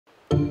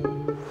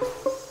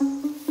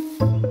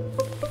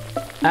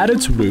At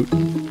its root,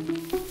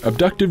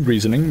 abductive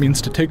reasoning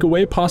means to take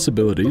away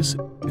possibilities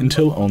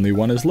until only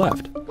one is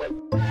left.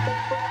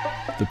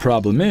 The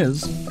problem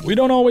is, we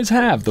don't always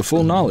have the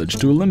full knowledge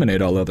to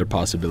eliminate all other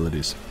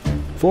possibilities.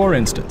 For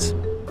instance,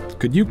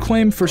 could you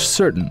claim for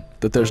certain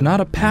that there's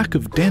not a pack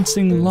of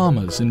dancing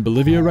llamas in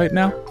Bolivia right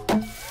now?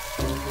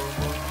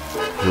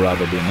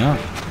 Probably not.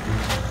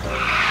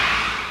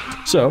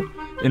 So,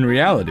 in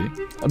reality,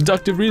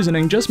 abductive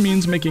reasoning just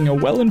means making a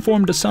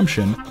well-informed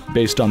assumption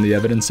based on the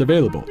evidence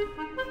available.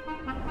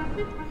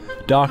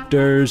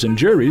 Doctors and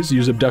juries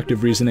use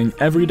abductive reasoning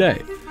every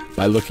day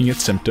by looking at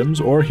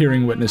symptoms or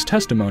hearing witness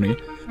testimony,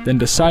 then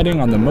deciding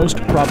on the most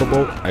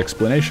probable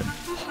explanation.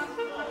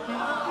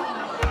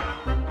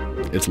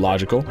 It's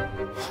logical,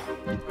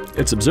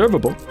 it's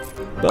observable,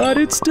 but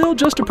it's still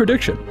just a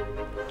prediction.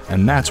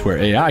 And that's where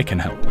AI can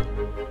help.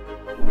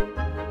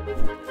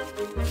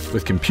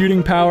 With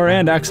computing power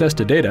and access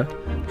to data,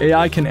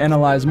 AI can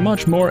analyze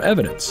much more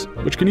evidence,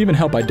 which can even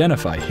help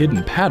identify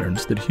hidden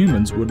patterns that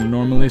humans wouldn't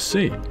normally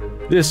see.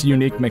 This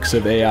unique mix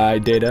of AI,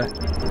 data,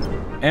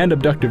 and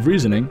abductive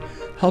reasoning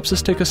helps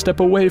us take a step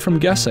away from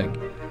guessing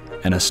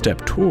and a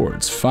step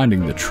towards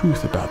finding the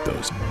truth about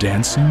those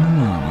dancing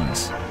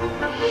llamas.